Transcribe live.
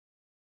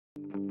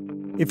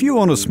If you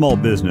own a small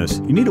business,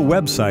 you need a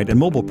website and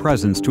mobile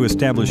presence to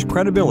establish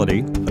credibility,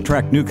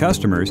 attract new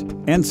customers,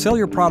 and sell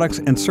your products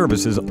and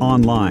services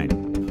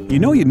online. You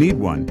know you need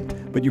one,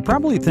 but you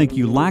probably think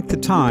you lack the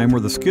time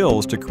or the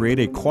skills to create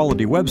a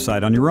quality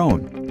website on your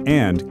own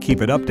and keep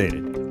it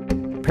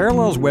updated.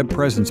 Parallels Web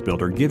Presence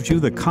Builder gives you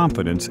the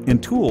confidence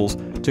and tools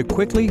to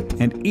quickly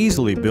and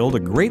easily build a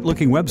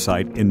great-looking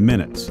website in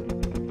minutes.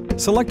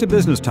 Select a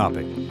business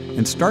topic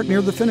and start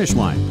near the finish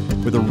line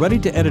with a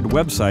ready-to-edit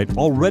website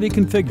already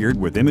configured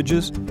with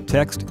images,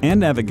 text, and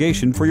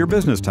navigation for your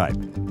business type.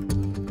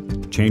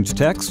 Change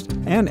text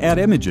and add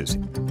images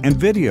and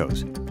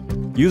videos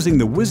using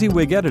the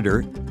WYSIWYG editor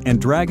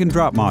and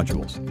drag-and-drop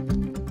modules.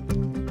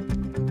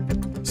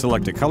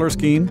 Select a color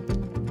scheme.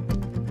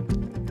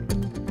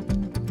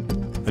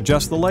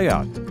 Adjust the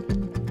layout.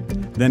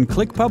 Then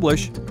click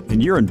Publish,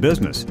 and you're in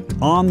business,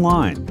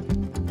 online.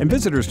 And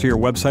visitors to your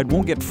website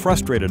won't get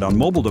frustrated on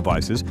mobile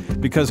devices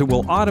because it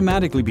will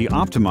automatically be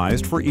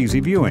optimized for easy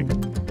viewing.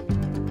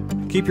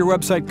 Keep your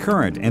website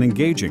current and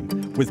engaging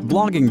with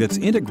blogging that's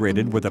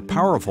integrated with a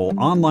powerful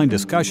online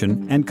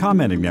discussion and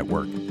commenting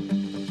network.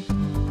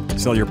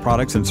 Sell your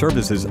products and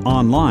services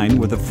online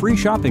with a free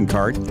shopping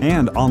cart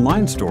and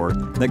online store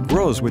that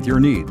grows with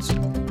your needs.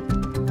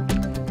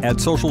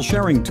 Add social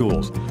sharing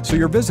tools so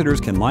your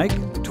visitors can like,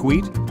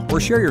 tweet, or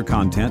share your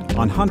content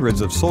on hundreds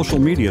of social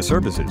media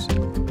services.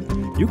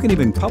 You can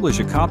even publish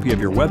a copy of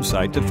your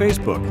website to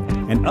Facebook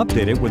and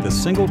update it with a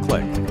single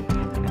click.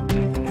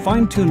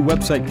 Fine-tune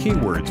website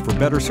keywords for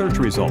better search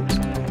results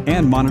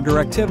and monitor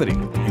activity,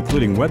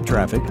 including web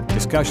traffic,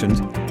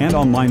 discussions, and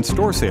online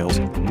store sales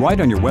right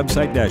on your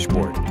website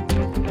dashboard.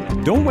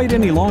 Don't wait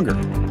any longer.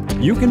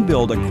 You can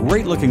build a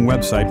great-looking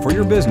website for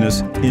your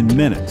business in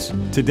minutes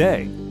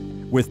today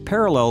with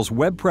Parallels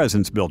Web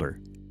Presence Builder.